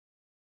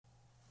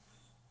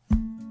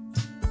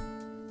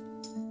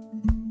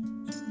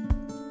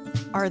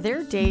Are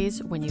there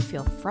days when you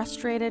feel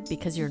frustrated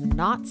because you're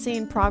not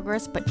seeing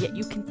progress, but yet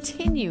you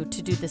continue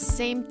to do the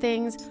same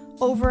things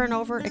over and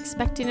over,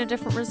 expecting a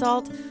different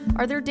result?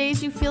 Are there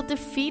days you feel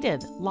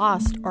defeated,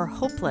 lost, or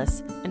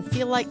hopeless and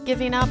feel like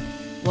giving up?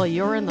 Well,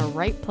 you're in the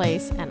right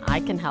place and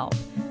I can help.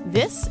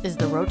 This is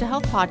the Road to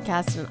Health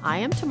podcast, and I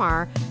am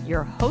Tamar,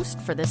 your host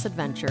for this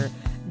adventure.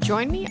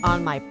 Join me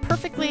on my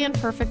perfectly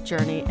imperfect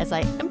journey as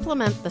I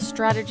implement the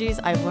strategies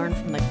I've learned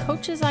from the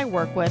coaches I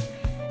work with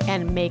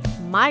and make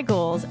my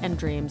goals and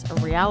dreams a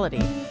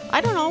reality.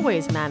 I don't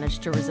always manage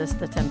to resist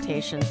the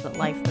temptations that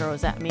life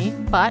throws at me,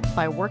 but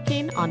by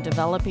working on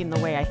developing the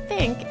way I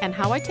think and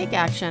how I take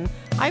action,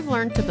 I've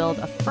learned to build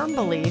a firm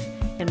belief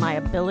in my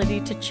ability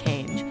to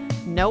change.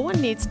 No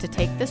one needs to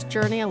take this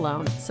journey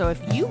alone, so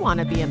if you want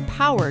to be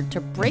empowered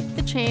to break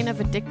the chain of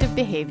addictive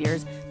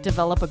behaviors,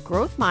 develop a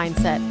growth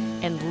mindset,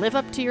 and live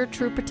up to your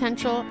true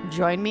potential,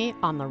 join me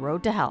on the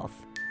road to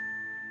health.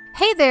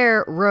 Hey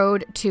there,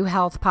 Road to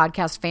Health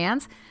podcast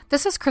fans.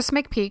 This is Chris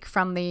McPeak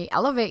from the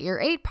Elevate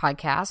Your 8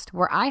 podcast,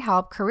 where I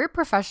help career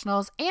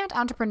professionals and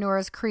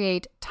entrepreneurs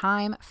create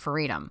time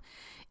freedom.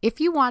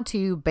 If you want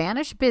to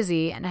banish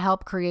busy and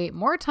help create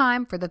more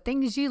time for the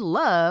things you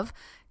love,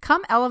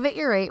 come Elevate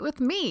Your 8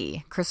 with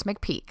me, Chris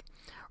McPeak.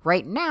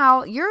 Right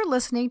now, you're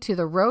listening to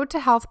the Road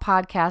to Health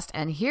podcast,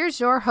 and here's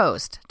your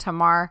host,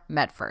 Tamar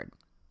Medford.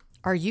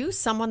 Are you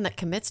someone that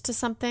commits to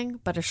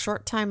something, but a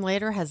short time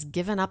later has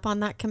given up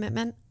on that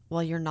commitment?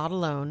 Well, you're not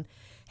alone.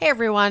 Hey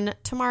everyone,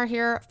 Tamar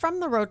here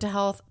from the Road to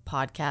Health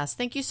podcast.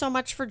 Thank you so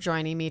much for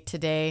joining me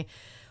today.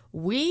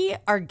 We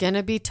are going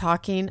to be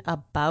talking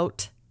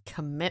about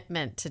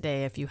commitment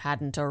today, if you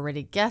hadn't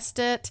already guessed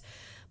it.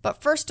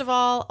 But first of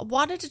all, I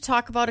wanted to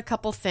talk about a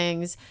couple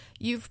things.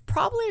 You've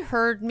probably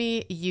heard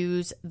me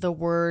use the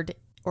word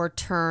or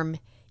term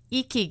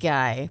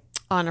ikigai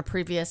on a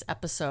previous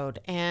episode,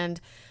 and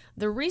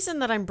the reason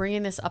that I'm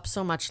bringing this up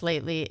so much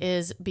lately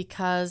is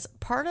because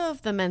part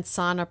of the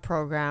Mensana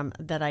program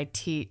that I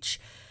teach,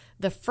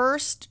 the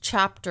first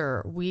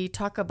chapter, we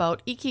talk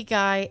about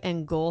ikigai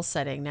and goal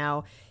setting.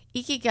 Now,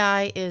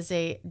 ikigai is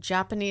a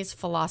Japanese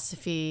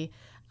philosophy,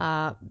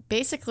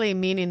 basically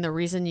meaning the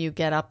reason you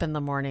get up in the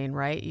morning,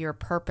 right? Your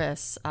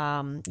purpose,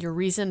 your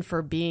reason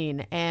for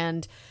being.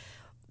 And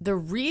the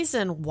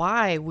reason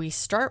why we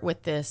start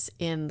with this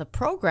in the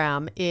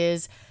program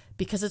is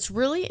because it's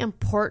really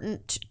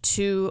important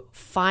to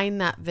find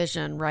that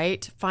vision,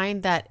 right?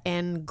 Find that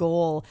end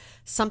goal,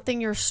 something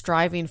you're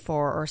striving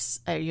for, or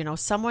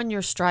someone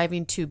you're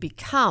striving to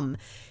become,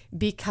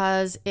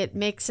 because it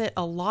makes it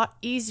a lot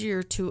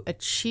easier to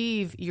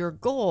achieve your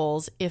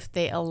goals if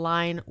they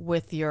align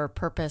with your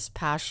purpose,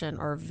 passion,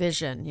 or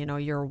vision,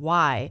 your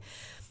why.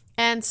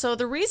 And so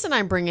the reason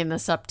I'm bringing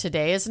this up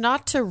today is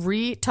not to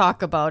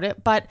re-talk about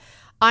it, but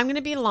I'm going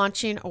to be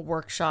launching a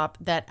workshop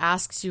that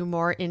asks you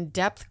more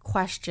in-depth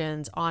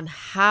questions on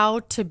how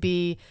to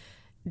be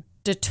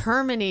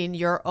determining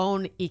your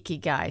own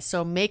ikigai.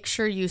 So make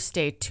sure you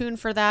stay tuned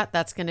for that.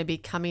 That's going to be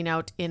coming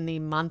out in the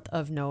month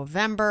of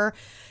November.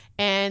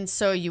 And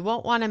so you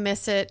won't want to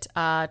miss it.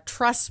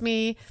 Trust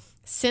me,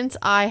 since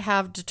I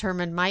have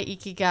determined my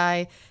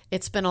ikigai,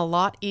 it's been a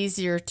lot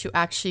easier to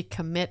actually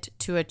commit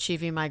to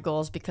achieving my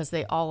goals because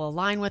they all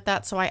align with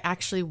that. So I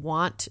actually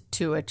want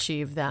to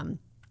achieve them.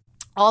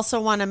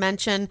 Also want to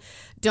mention,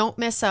 don't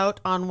miss out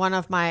on one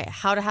of my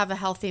How to Have a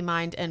Healthy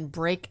Mind and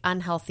Break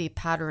Unhealthy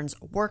Patterns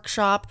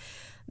workshop.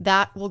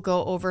 That will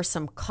go over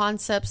some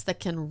concepts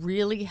that can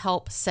really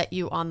help set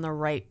you on the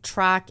right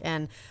track.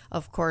 And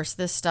of course,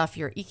 this stuff,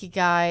 your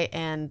ikigai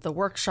and the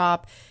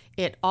workshop,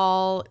 it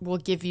all will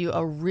give you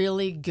a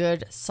really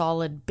good,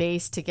 solid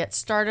base to get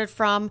started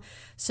from.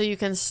 So you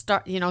can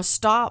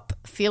stop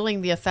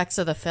feeling the effects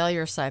of the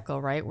failure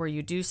cycle, right? Where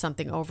you do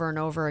something over and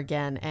over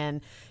again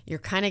and you're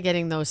kind of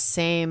getting those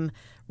same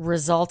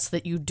results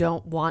that you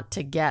don't want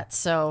to get.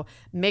 So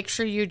make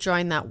sure you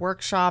join that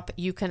workshop.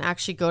 You can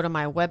actually go to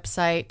my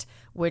website,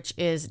 which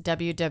is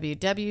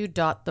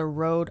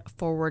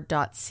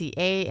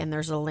www.theroadforward.ca, and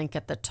there's a link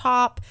at the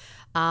top.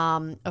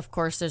 Of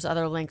course, there's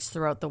other links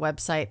throughout the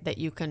website that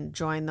you can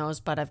join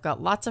those, but I've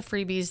got lots of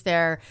freebies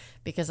there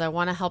because I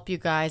want to help you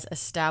guys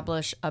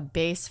establish a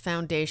base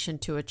foundation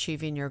to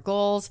achieving your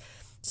goals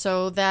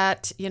so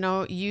that,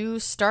 you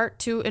start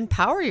to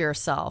empower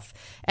yourself.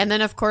 And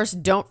then, of course,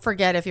 don't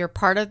forget, if you're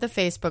part of the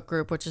Facebook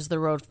group, which is The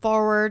Road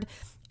Forward,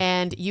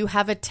 and you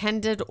have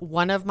attended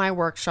one of my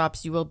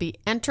workshops, you will be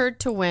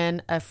entered to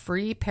win a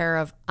free pair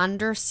of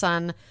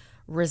Undersun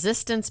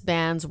resistance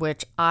bands,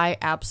 which I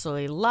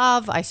absolutely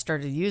love. I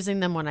started using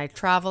them when I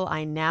travel.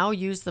 I now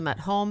use them at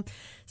home,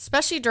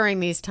 especially during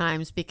these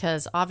times,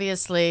 because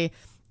obviously,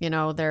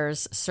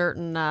 there's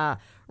certain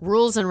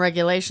rules and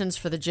regulations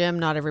for the gym.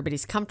 Not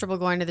everybody's comfortable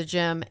going to the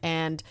gym.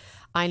 And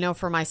I know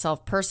for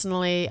myself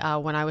personally,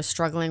 when I was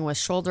struggling with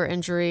shoulder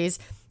injuries,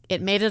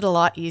 it made it a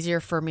lot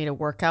easier for me to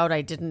work out.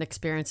 I didn't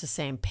experience the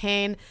same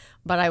pain,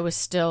 but I was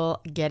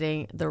still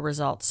getting the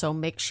results. So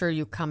make sure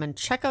you come and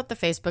check out the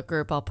Facebook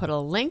group. I'll put a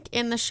link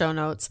in the show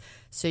notes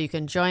so you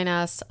can join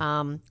us.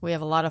 We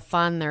have a lot of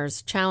fun.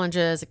 There's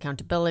challenges,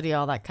 accountability,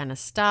 all that kind of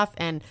stuff.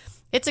 And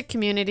It's a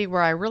community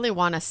where I really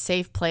want a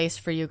safe place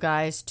for you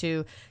guys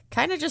to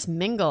kind of just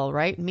mingle,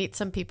 right? Meet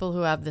some people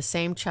who have the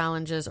same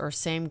challenges or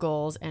same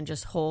goals and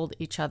just hold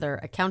each other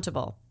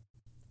accountable.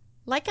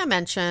 Like I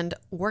mentioned,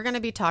 we're going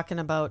to be talking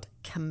about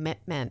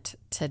commitment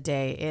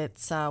today.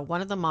 It's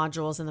one of the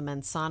modules in the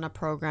Mensana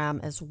program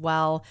as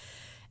well.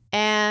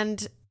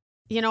 And,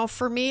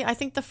 for me, I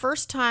think the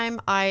first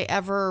time I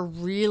ever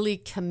really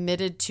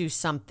committed to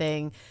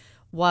something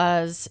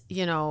was,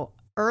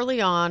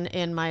 early on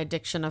in my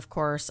addiction. Of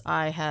course,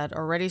 I had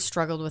already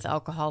struggled with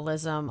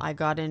alcoholism. I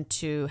got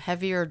into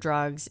heavier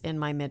drugs in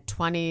my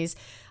mid-20s.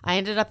 I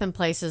ended up in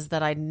places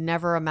that I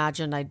never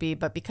imagined I'd be,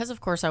 but because, of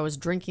course, I was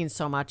drinking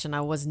so much and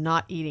I was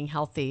not eating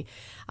healthy,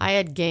 I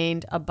had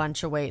gained a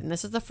bunch of weight. And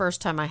this is the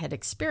first time I had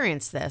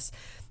experienced this.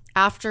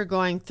 After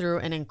going through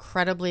an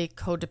incredibly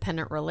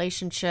codependent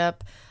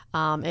relationship,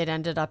 it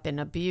ended up in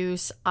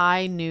abuse.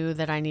 I knew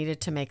that I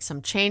needed to make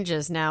some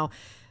changes. Now,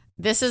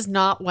 this is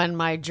not when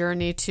my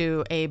journey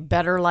to a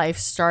better life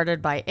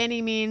started by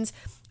any means,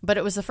 but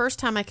it was the first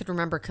time I could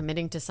remember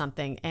committing to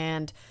something.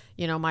 And,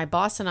 my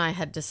boss and I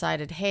had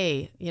decided,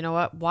 hey, you know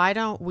what, why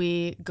don't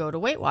we go to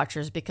Weight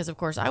Watchers? Because, of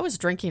course, I was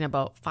drinking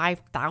about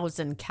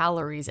 5,000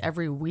 calories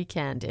every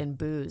weekend in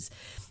booze.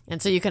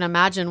 And so you can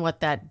imagine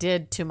what that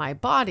did to my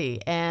body.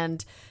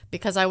 And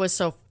because I was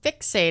so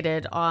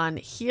fixated on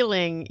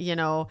healing,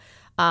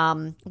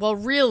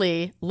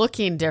 really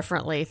looking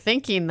differently,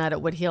 thinking that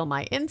it would heal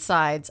my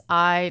insides,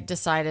 I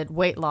decided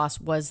weight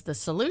loss was the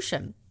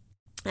solution.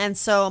 And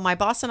so my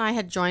boss and I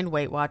had joined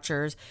Weight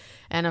Watchers.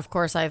 And of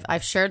course,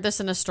 I've shared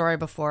this in a story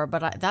before,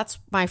 but that's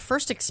my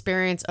first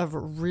experience of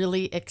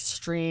really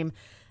extreme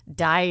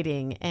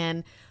dieting.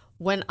 And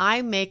when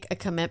I make a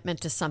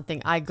commitment to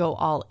something, I go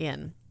all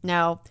in.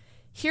 Now,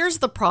 here's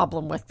the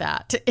problem with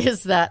that,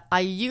 is that I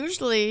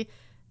usually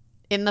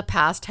in the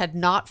past had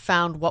not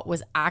found what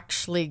was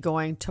actually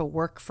going to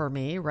work for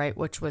me, right?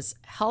 Which was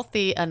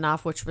healthy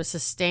enough, which was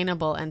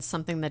sustainable and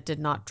something that did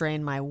not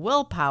drain my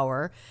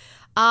willpower.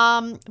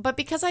 But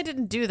because I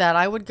didn't do that,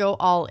 I would go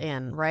all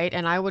in, right?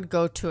 And I would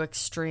go to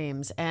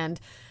extremes. And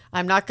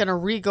I'm not going to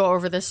re-go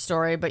over this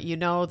story, but you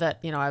know that,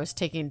 I was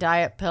taking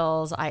diet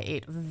pills. I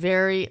ate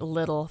very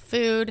little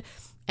food.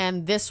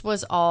 And this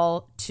was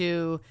all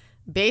to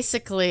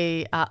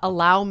basically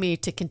allow me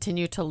to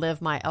continue to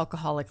live my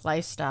alcoholic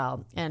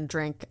lifestyle and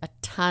drink a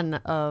ton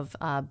of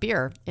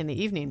beer in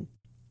the evening.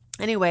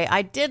 Anyway,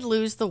 I did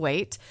lose the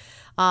weight.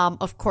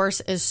 Of course,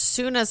 as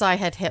soon as I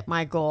had hit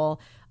my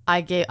goal,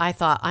 I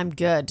thought I'm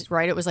good,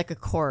 right? It was like a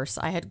course.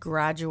 I had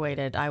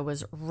graduated. I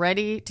was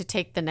ready to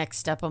take the next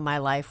step of my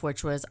life,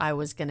 which was I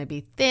was going to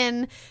be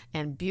thin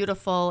and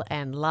beautiful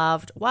and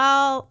loved.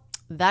 Well,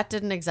 that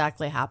didn't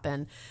exactly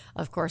happen.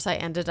 Of course, I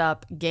ended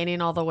up gaining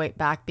all the weight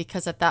back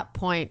because at that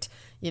point,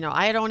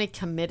 I had only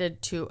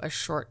committed to a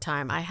short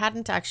time. I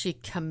hadn't actually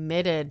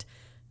committed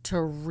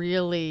to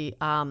really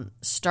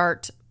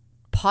start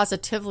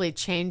positively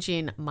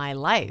changing my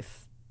life.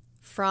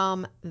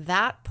 From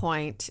that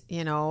point,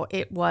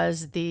 it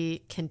was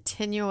the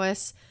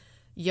continuous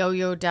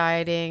yo-yo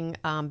dieting.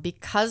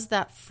 Because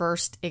that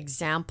first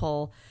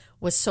example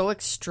was so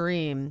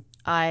extreme,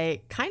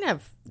 I kind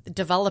of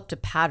developed a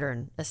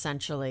pattern,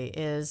 essentially,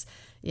 is,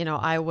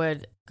 I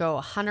would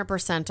go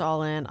 100%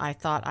 all in. I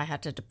thought I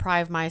had to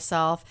deprive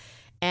myself.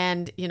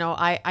 And,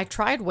 I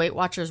tried Weight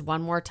Watchers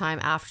one more time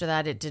after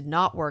that. It did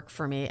not work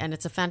for me. And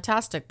it's a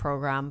fantastic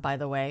program, by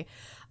the way.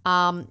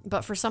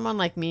 But for someone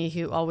like me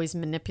who always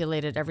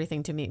manipulated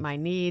everything to meet my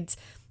needs,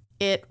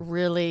 it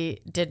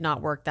really did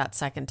not work that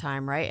second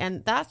time, right?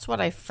 And that's what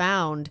I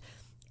found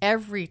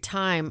every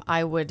time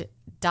I would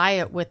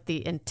diet with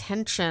the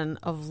intention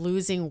of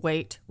losing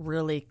weight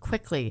really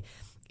quickly,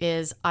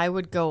 is I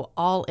would go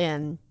all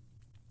in.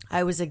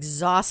 I was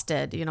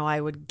exhausted,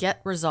 I would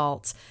get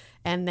results.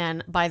 And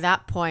then by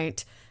that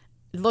point,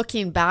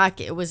 looking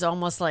back, it was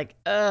almost like,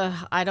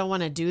 I don't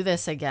want to do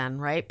this again,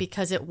 right?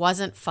 Because it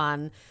wasn't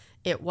fun.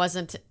 It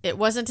wasn't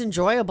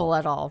enjoyable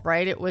at all,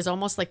 right? It was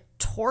almost like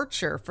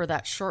torture for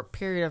that short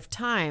period of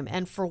time.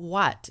 And for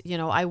what?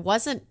 I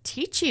wasn't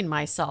teaching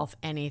myself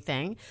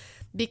anything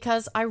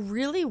because I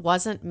really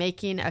wasn't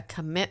making a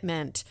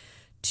commitment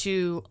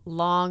to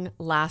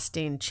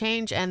long-lasting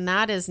change. And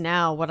that is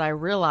now what I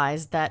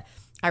realized that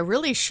I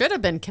really should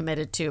have been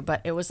committed to,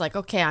 but it was like,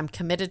 okay, I'm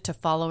committed to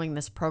following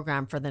this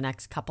program for the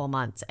next couple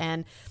months.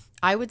 And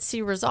I would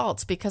see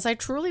results because I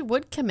truly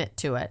would commit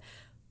to it.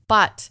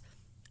 But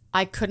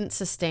I couldn't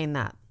sustain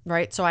that,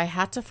 right? So I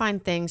had to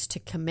find things to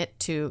commit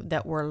to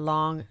that were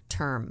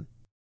long-term.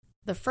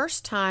 The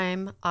first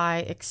time I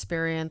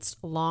experienced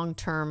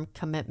long-term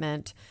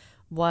commitment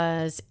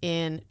was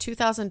in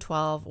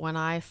 2012 when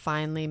I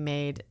finally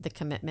made the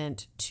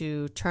commitment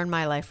to turn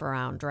my life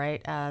around,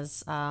 right?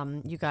 As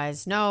you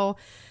guys know,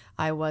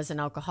 I was an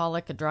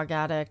alcoholic, a drug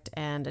addict,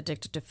 and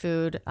addicted to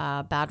food,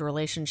 bad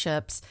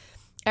relationships,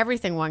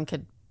 everything one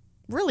could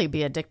really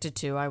be addicted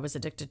to. I was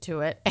addicted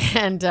to it.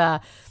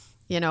 And,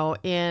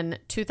 In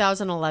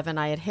 2011,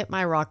 I had hit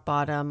my rock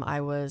bottom.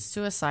 I was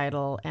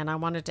suicidal and I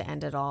wanted to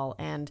end it all.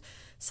 And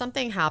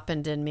something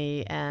happened in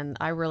me, and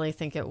I really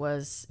think it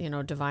was,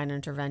 divine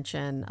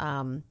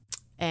intervention.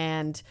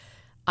 And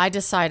I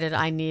decided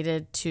I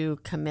needed to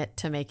commit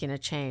to making a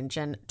change.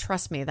 And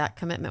trust me, that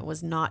commitment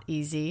was not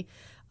easy.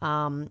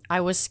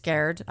 I was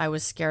scared. I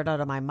was scared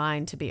out of my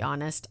mind, to be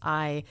honest.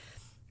 I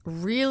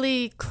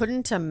really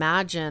couldn't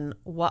imagine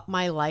what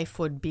my life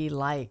would be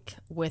like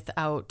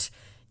without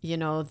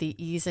the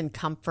ease and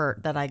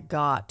comfort that I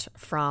got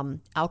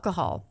from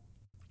alcohol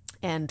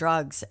and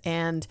drugs.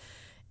 And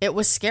it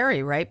was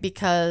scary, right?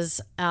 Because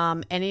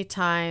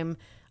anytime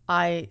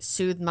I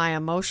soothed my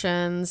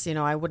emotions,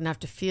 I wouldn't have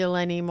to feel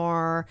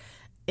anymore.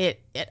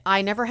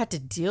 I never had to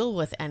deal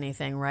with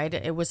anything, right?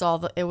 It was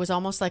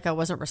almost like I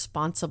wasn't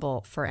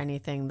responsible for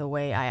anything, the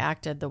way I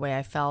acted, the way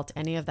I felt,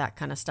 any of that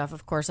kind of stuff.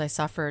 Of course, I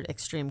suffered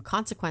extreme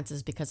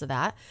consequences because of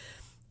that,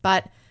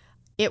 but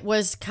it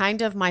was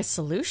kind of my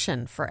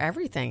solution for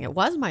everything. It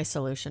was my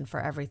solution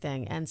for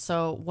everything. And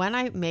so when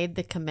I made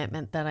the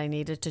commitment that I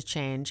needed to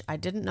change, I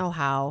didn't know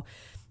how,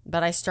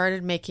 but I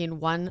started making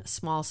one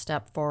small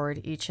step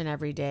forward each and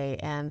every day.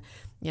 And,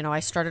 I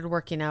started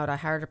working out. I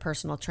hired a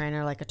personal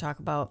trainer, like I talk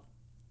about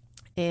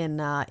in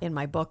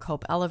my book,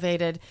 Hope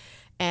Elevated.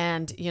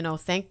 And,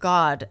 thank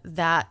God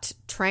that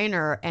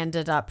trainer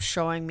ended up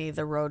showing me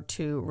the road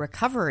to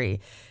recovery.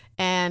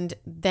 And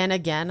then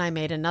again, I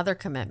made another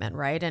commitment,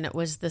 right? And it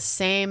was the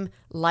same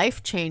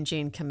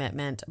life-changing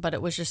commitment, but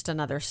it was just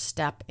another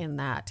step in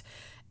that.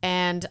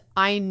 And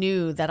I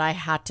knew that I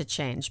had to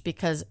change,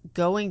 because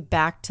going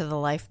back to the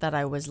life that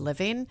I was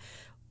living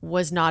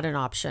was not an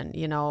option.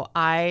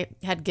 I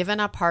had given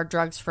up hard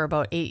drugs for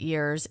about 8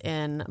 years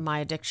in my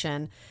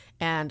addiction,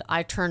 and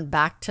I turned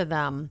back to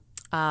them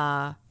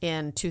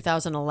in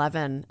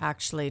 2011,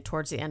 actually,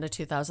 towards the end of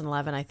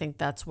 2011. I think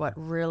that's what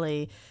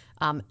really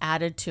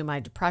added to my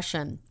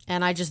depression.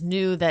 And I just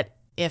knew that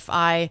if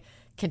I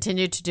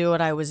continued to do what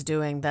I was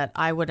doing, that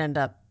I would end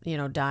up,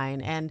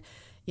 dying. And,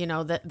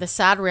 the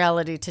sad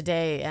reality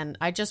today, and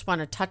I just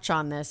want to touch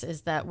on this,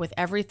 is that with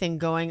everything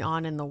going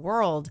on in the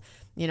world,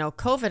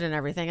 COVID and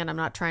everything, and I'm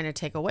not trying to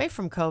take away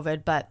from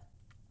COVID, but,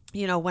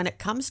 when it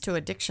comes to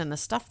addiction, the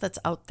stuff that's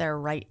out there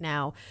right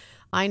now,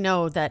 I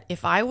know that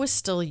if I was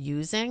still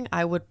using,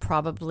 I would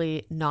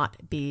probably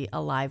not be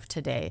alive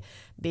today,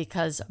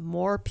 because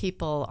more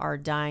people are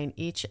dying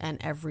each and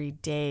every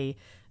day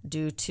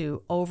due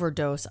to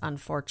overdose,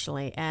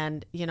 unfortunately.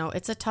 And,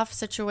 it's a tough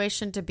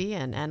situation to be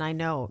in. And I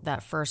know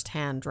that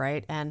firsthand,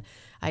 right? And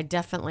I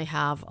definitely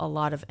have a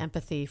lot of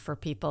empathy for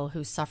people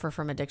who suffer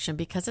from addiction,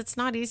 because it's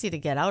not easy to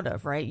get out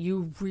of, right?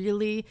 You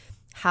really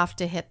have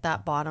to hit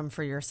that bottom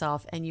for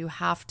yourself, and you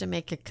have to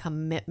make a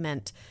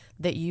commitment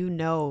that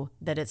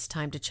that it's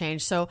time to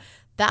change. So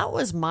that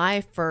was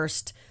my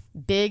first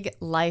big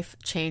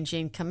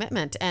life-changing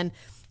commitment. And,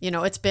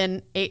 it's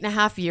been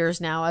 8.5 years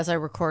now as I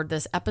record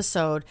this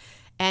episode,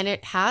 and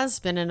it has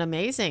been an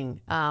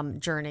amazing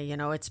journey.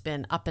 It's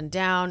been up and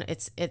down.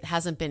 It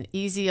hasn't been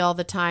easy all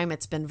the time.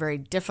 It's been very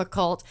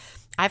difficult.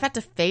 I've had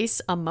to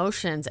face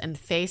emotions and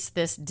face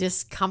this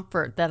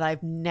discomfort that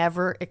I've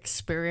never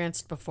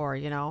experienced before.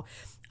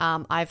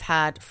 I've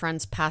had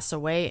friends pass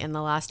away in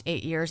the last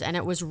 8 years, and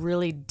it was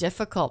really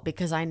difficult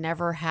because I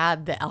never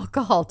had the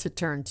alcohol to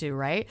turn to,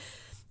 right?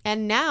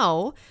 And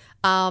now,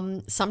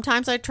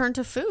 sometimes I turn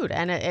to food,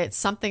 and it's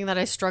something that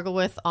I struggle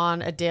with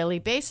on a daily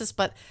basis.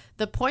 But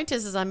the point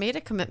is I made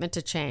a commitment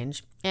to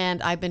change,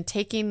 and I've been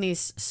taking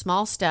these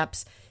small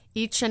steps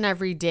each and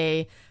every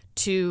day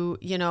to,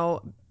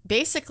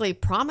 basically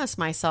promise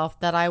myself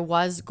that I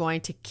was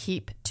going to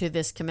keep to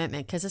this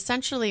commitment. Because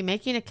essentially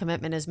making a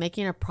commitment is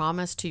making a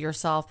promise to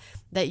yourself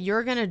that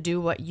you're going to do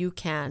what you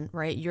can,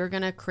 right? You're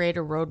going to create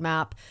a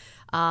roadmap.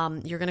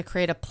 You're going to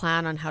create a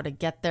plan on how to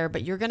get there,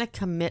 but you're going to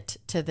commit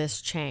to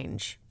this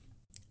change.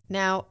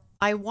 Now,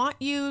 I want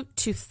you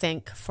to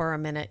think for a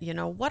minute,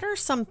 what are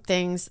some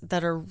things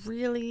that are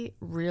really,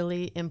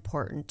 really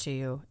important to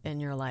you in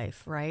your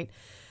life, right?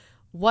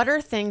 What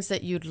are things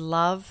that you'd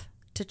love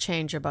to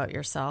change about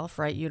yourself,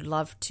 right? You'd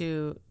love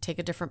to take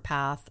a different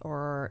path,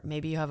 or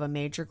maybe you have a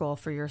major goal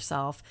for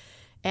yourself,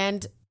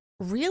 and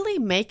really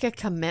make a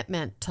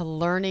commitment to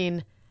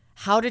learning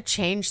how to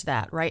change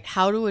that, right?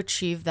 How to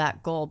achieve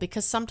that goal,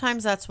 because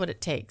sometimes that's what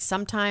it takes.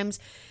 Sometimes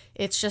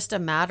it's just a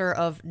matter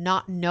of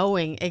not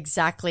knowing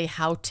exactly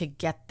how to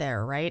get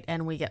there, right?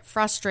 And we get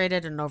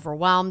frustrated and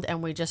overwhelmed,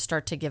 and we just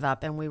start to give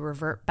up, and we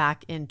revert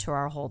back into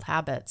our old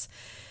habits.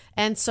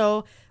 And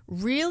so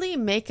really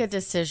make a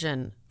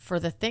decision for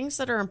the things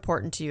that are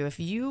important to you. If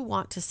you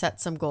want to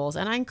set some goals,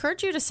 and I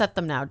encourage you to set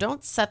them now.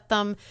 Don't set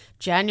them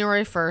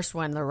January 1st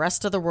when the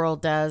rest of the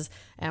world does,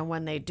 and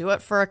when they do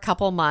it for a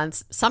couple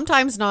months,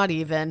 sometimes not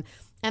even,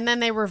 and then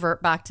they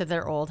revert back to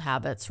their old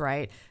habits,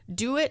 right?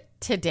 Do it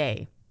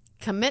today.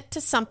 Commit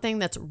to something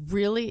that's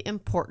really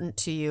important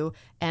to you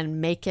and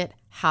make it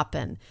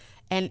happen.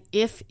 And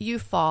if you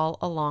fall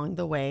along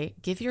the way,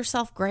 give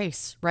yourself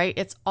grace, right?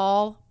 It's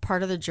all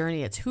part of the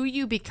journey. It's who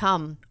you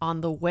become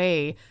on the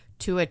way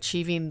to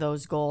achieving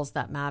those goals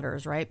that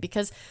matters, right?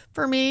 Because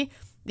for me,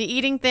 the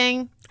eating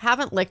thing,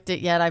 haven't licked it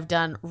yet. I've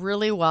done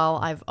really well.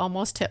 I've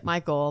almost hit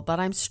my goal, but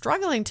I'm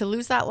struggling to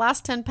lose that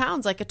last 10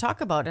 pounds I could talk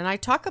about. And I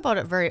talk about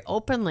it very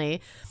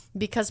openly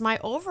because my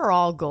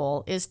overall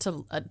goal is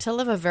to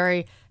live a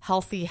very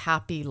healthy,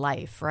 happy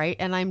life, right?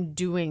 And I'm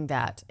doing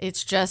that.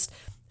 It's just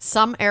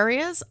some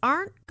areas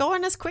aren't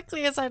going as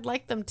quickly as I'd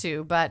like them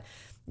to, but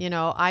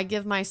I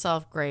give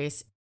myself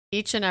grace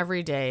each and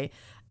every day.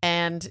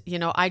 And,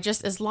 I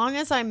just, as long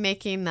as I'm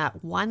making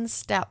that one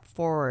step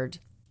forward,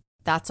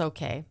 that's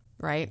okay,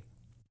 right?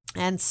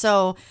 And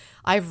so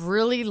I've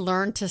really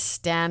learned to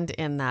stand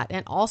in that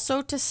and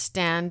also to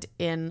stand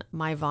in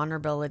my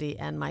vulnerability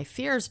and my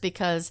fears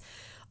because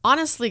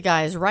honestly,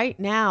 guys, right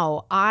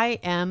now I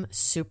am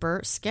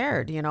super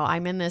scared.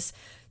 I'm in this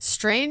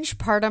strange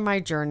part of my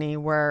journey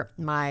where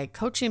my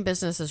coaching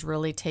business is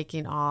really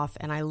taking off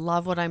and I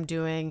love what I'm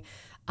doing.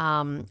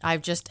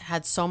 I've just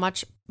had so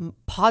much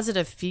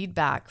positive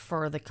feedback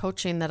for the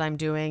coaching that I'm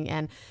doing.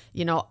 And,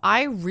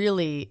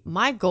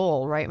 my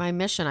goal, right? My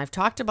mission, I've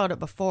talked about it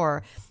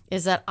before,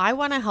 is that I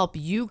want to help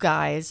you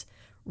guys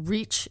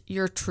reach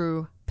your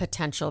true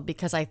potential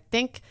because I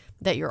think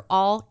that you're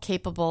all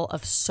capable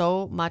of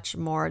so much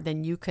more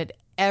than you could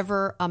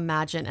ever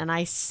imagine. And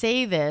I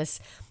say this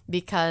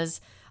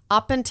because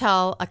up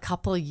until a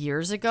couple of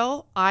years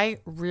ago, I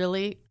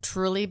really,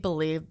 truly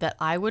believed that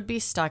I would be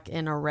stuck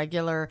in a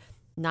regular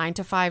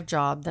 9-to-5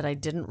 job that I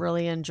didn't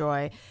really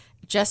enjoy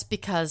just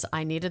because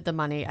I needed the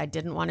money. I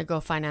didn't want to go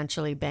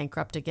financially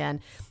bankrupt again.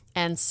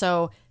 And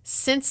so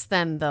since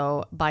then,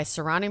 though, by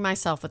surrounding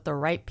myself with the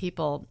right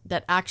people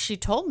that actually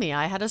told me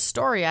I had a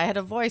story, I had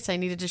a voice, I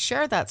needed to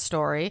share that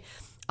story,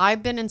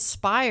 I've been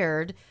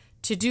inspired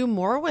to do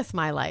more with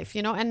my life,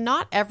 and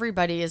not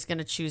everybody is going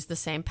to choose the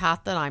same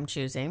path that I'm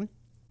choosing.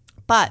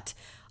 But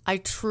I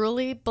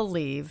truly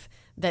believe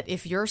that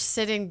if you're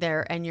sitting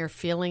there and you're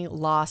feeling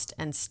lost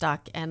and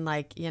stuck and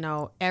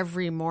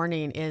every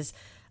morning is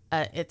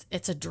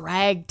it's a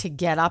drag to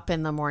get up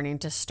in the morning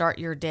to start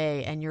your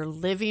day and you're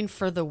living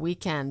for the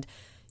weekend,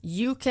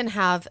 you can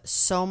have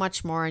so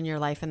much more in your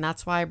life. And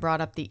that's why I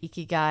brought up the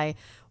Ikigai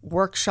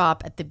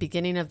workshop at the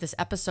beginning of this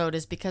episode,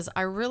 is because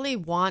I really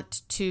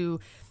want to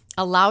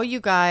allow you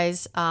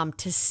guys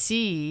to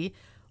see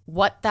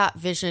what that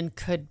vision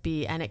could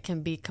be. And it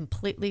can be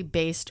completely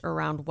based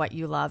around what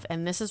you love.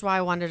 And this is why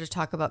I wanted to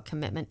talk about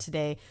commitment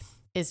today,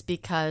 is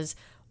because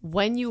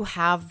when you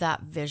have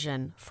that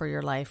vision for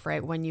your life,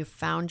 right? When you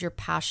found your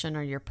passion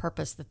or your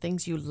purpose, the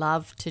things you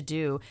love to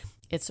do,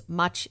 it's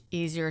much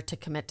easier to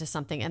commit to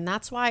something. And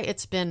that's why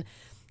it's been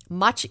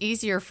much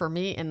easier for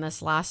me in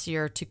this last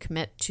year to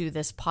commit to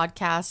this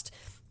podcast,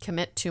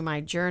 commit to my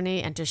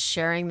journey and to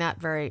sharing that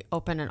very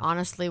open and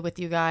honestly with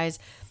you guys,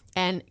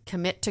 and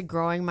commit to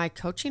growing my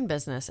coaching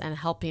business and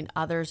helping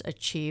others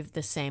achieve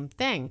the same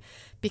thing,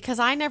 because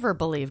I never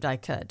believed I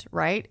could,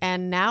 right?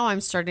 And now I'm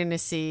starting to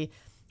see,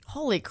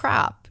 holy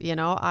crap,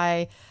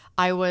 I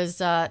was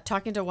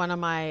talking to one of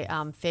my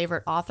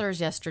favorite authors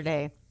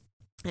yesterday,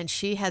 and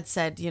she had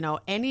said,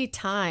 any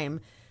time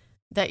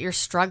that you're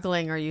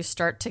struggling or you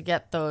start to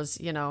get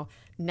those,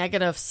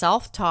 negative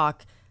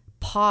self-talk,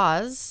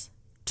 pause,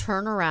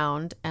 turn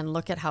around and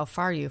look at how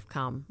far you've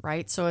come,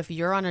 right? So if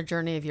you're on a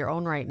journey of your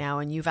own right now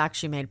and you've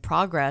actually made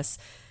progress,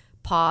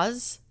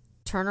 pause,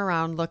 turn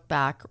around, look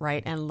back,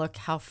 right? And look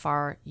how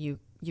far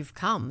you've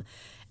come.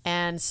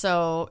 And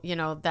so,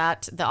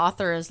 that the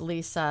author is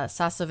Lisa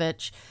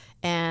Sasevich,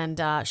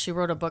 and she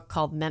wrote a book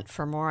called Meant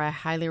for More. I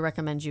highly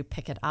recommend you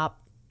pick it up.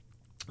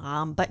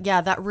 But yeah,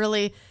 that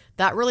really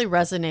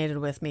resonated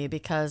with me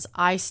because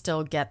I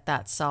still get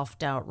that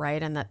self-doubt,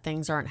 right? And that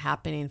things aren't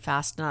happening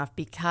fast enough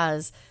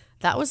because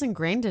that was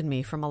ingrained in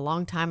me from a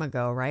long time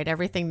ago, right?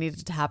 Everything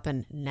needed to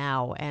happen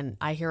now. And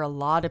I hear a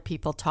lot of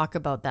people talk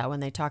about that when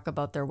they talk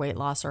about their weight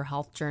loss or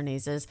health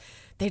journeys, is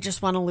they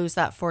just want to lose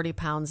that 40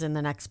 pounds in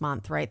the next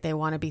month, right? They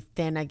want to be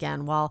thin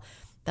again. Well,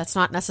 that's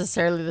not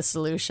necessarily the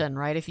solution,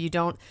 right? If you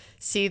don't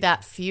see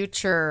that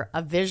future,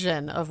 a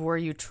vision of where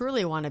you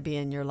truly want to be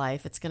in your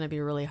life, it's going to be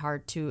really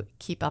hard to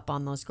keep up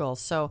on those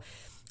goals. So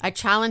I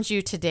challenge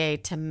you today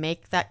to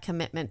make that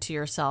commitment to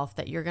yourself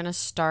that you're going to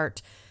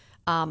start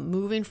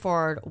moving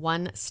forward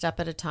one step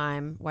at a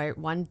time, right?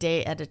 One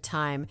day at a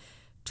time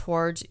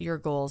towards your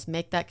goals.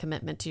 Make that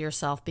commitment to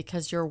yourself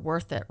because you're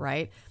worth it,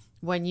 right?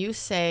 When you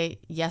say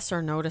yes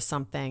or no to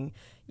something,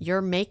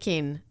 you're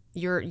making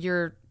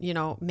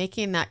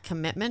making that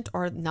commitment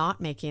or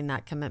not making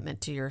that commitment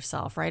to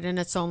yourself, right? And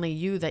it's only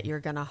you that you're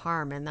going to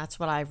harm. And that's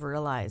what I've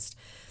realized.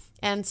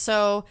 And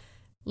so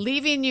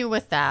leaving you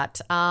with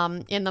that,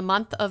 in the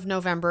month of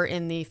November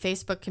in the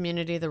Facebook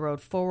community, The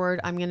Road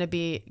Forward, I'm going to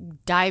be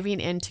diving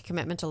into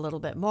commitment a little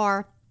bit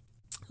more.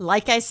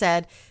 Like I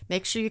said,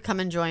 make sure you come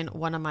and join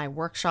one of my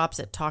workshops.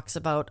 It talks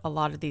about a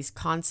lot of these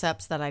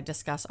concepts that I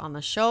discuss on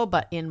the show,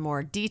 but in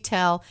more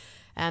detail.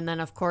 And then,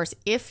 of course,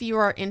 if you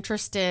are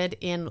interested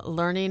in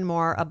learning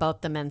more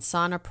about the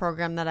Mensana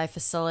program that I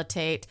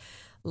facilitate,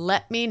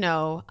 let me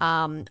know.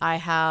 I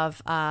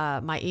have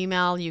my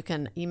email. You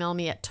can email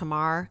me at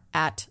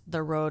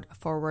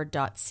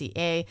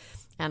tamar@theroadforward.ca.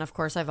 And of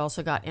course, I've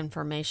also got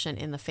information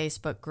in the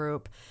Facebook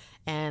group.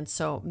 And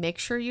so make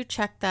sure you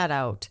check that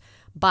out.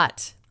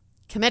 But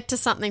commit to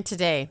something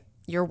today.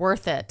 You're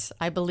worth it.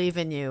 I believe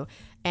in you.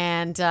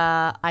 And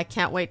I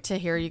can't wait to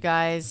hear you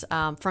guys,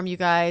 from you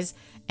guys.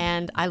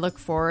 And I look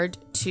forward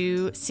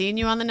to seeing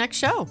you on the next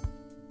show.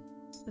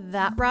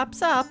 That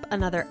wraps up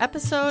another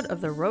episode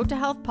of the Road to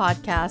Health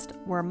podcast,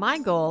 where my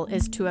goal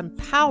is to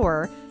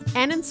empower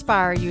and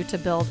inspire you to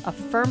build a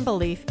firm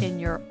belief in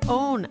your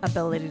own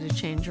ability to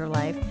change your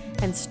life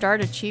and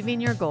start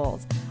achieving your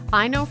goals.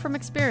 I know from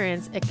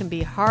experience it can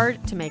be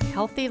hard to make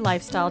healthy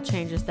lifestyle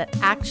changes that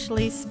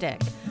actually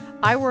stick.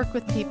 I work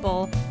with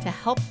people to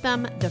help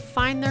them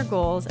define their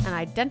goals and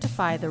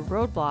identify the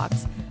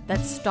roadblocks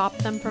that stop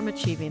them from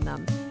achieving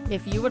them.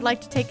 If you would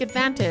like to take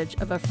advantage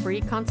of a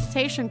free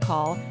consultation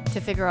call to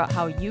figure out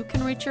how you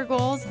can reach your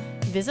goals,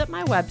 visit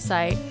my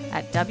website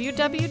at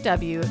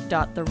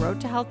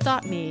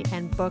www.theroadtohealth.me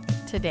and book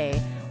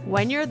today.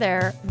 When you're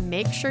there,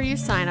 make sure you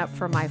sign up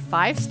for my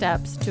 5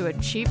 steps to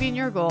achieving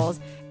your goals.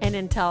 And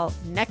until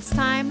next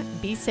time,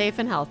 be safe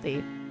and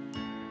healthy.